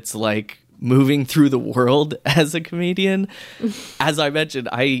about what it's like moving through the world as a comedian. As I mentioned,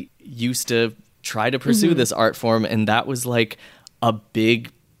 I used to try to pursue this art form, and that was like a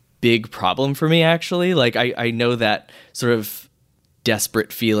big problem for me, actually. Like, I know that sort of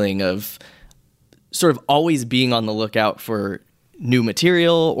desperate feeling of sort of always being on the lookout for new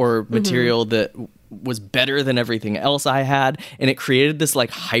material or material that was better than everything else I had. And it created this like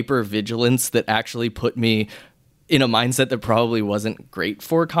hyper vigilance that actually put me in a mindset that probably wasn't great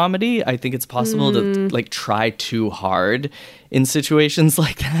for comedy. I think it's possible to like try too hard in situations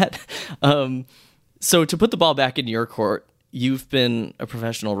like that. So to put the ball back in your court, you've been a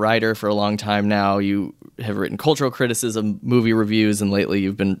professional writer for a long time now. You have written cultural criticism, movie reviews, and lately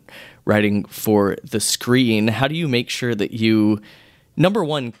you've been writing for the screen. How do you make sure that you, number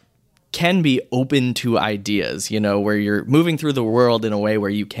one, can be open to ideas, you know, where you're moving through the world in a way where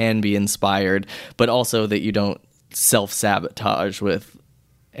you can be inspired, but also that you don't self-sabotage with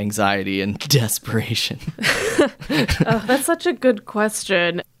anxiety and desperation? Oh, that's such a good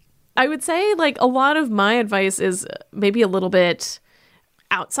question. I would say, like, a lot of my advice is maybe a little bit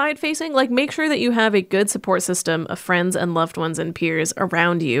outside facing. Like, make sure that you have a good support system of friends and loved ones and peers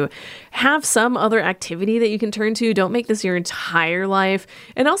around you. Have some other activity that you can turn to. Don't make this your entire life.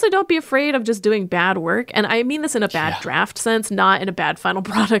 And also don't be afraid of just doing bad work. And I mean this in a bad draft sense, not in a bad final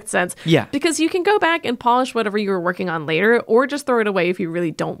product sense. Yeah. Because you can go back and polish whatever you were working on later, or just throw it away if you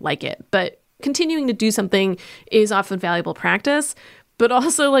really don't like it. But continuing to do something is often valuable practice. But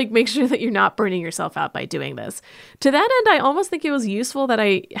also, like, make sure that you're not burning yourself out by doing this. To that end, I almost think it was useful that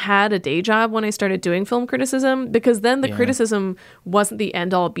I had a day job when I started doing film criticism, because then the criticism wasn't the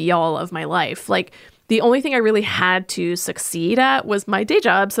end-all, be-all of my life. Like, The only thing I really had to succeed at was my day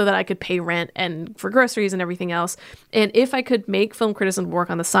job so that I could pay rent and for groceries and everything else. And if I could make film criticism work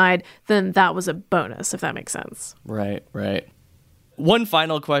on the side, then that was a bonus, if that makes sense. Right. One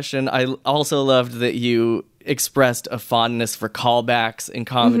final question. I also loved that you expressed a fondness for callbacks in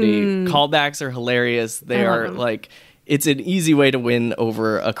comedy. Callbacks are hilarious. They are like, it's an easy way to win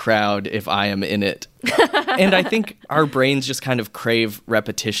over a crowd if I am in it. And I think our brains just kind of crave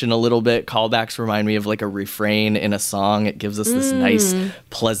repetition a little bit. Callbacks remind me of like a refrain in a song. It gives us this nice,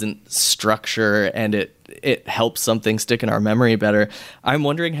 pleasant structure, and it helps something stick in our memory better. I'm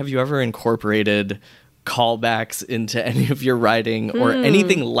wondering, have you ever incorporated callbacks into any of your writing or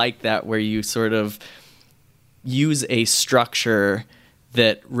anything like that, where you sort of use a structure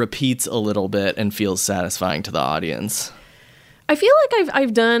that repeats a little bit and feels satisfying to the audience? I feel like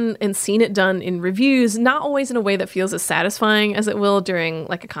I've done and seen it done in reviews, not always in a way that feels as satisfying as it will during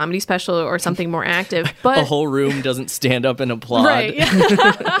like a comedy special or something more active. But a whole room doesn't stand up and applaud. Right.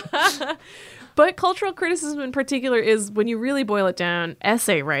 Yeah. But cultural criticism in particular is, when you really boil it down,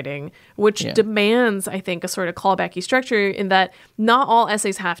 essay writing, which demands, I think, a sort of callbacky structure, in that not all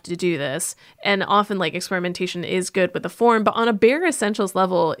essays have to do this. And often, like, experimentation is good with the form. But on a bare essentials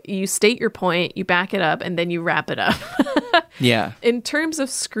level, you state your point, you back it up, and then you wrap it up. Yeah. In terms of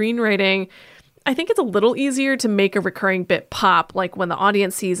screenwriting, I think it's a little easier to make a recurring bit pop, like when the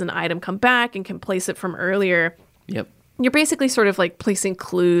audience sees an item come back and can place it from earlier. Yep. You're basically sort of like placing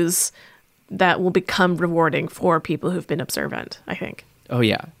clues that will become rewarding for people who've been observant, I think. Oh,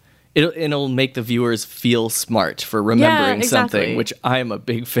 yeah. It'll make the viewers feel smart for remembering something, which I'm a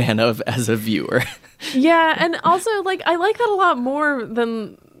big fan of as a viewer. Yeah, and also, like, I like that a lot more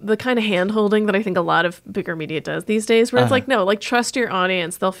than the kind of hand-holding that I think a lot of bigger media does these days, where it's like, no, like, trust your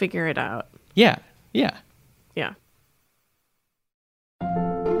audience, they'll figure it out. Yeah. Yeah.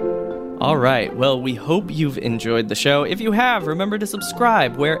 All right. Well, we hope you've enjoyed the show. If you have, remember to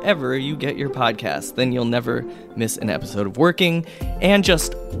subscribe wherever you get your podcasts. Then you'll never miss an episode of Working. And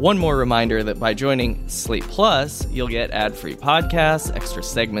just one more reminder that by joining Slate Plus, you'll get ad-free podcasts, extra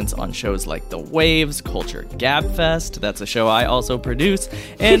segments on shows like The Waves, Culture Gabfest. That's a show I also produce.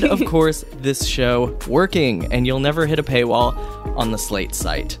 And, of course, this show, Working. And you'll never hit a paywall on the Slate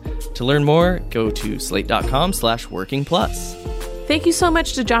site. To learn more, go to slate.com/workingplus. Thank you so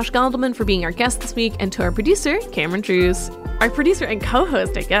much to Josh Geldelman for being our guest this week, and to our producer, Cameron Drews. Our producer and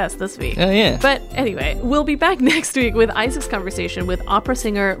co-host, I guess, this week. Oh, yeah. But anyway, we'll be back next week with Isaac's conversation with opera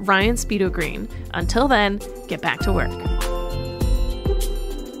singer Ryan Speedo Green. Until then, get back to work.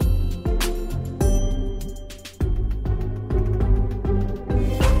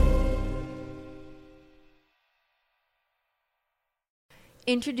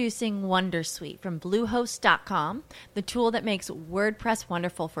 Introducing Wondersuite from Bluehost.com, the tool that makes WordPress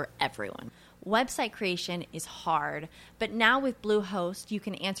wonderful for everyone. Website creation is hard, but now with Bluehost, you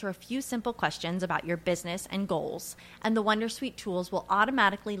can answer a few simple questions about your business and goals, and the Wondersuite tools will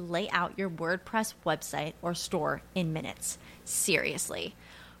automatically lay out your WordPress website or store in minutes. Seriously.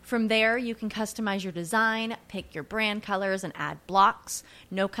 From there, you can customize your design, pick your brand colors, and add blocks.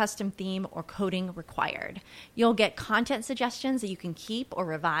 No custom theme or coding required. You'll get content suggestions that you can keep or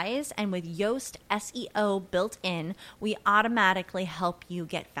revise, and with Yoast SEO built in, we automatically help you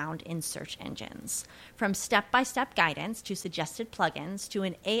get found in search engines. From step-by-step guidance to suggested plugins to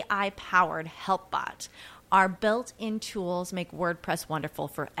an AI-powered help bot, our built-in tools make WordPress wonderful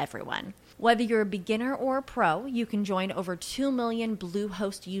for everyone. Whether you're a beginner or a pro, you can join over 2 million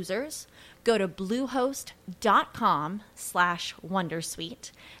Bluehost users. Go to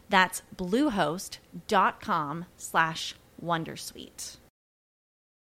bluehost.com/wondersuite. That's bluehost.com/wondersuite.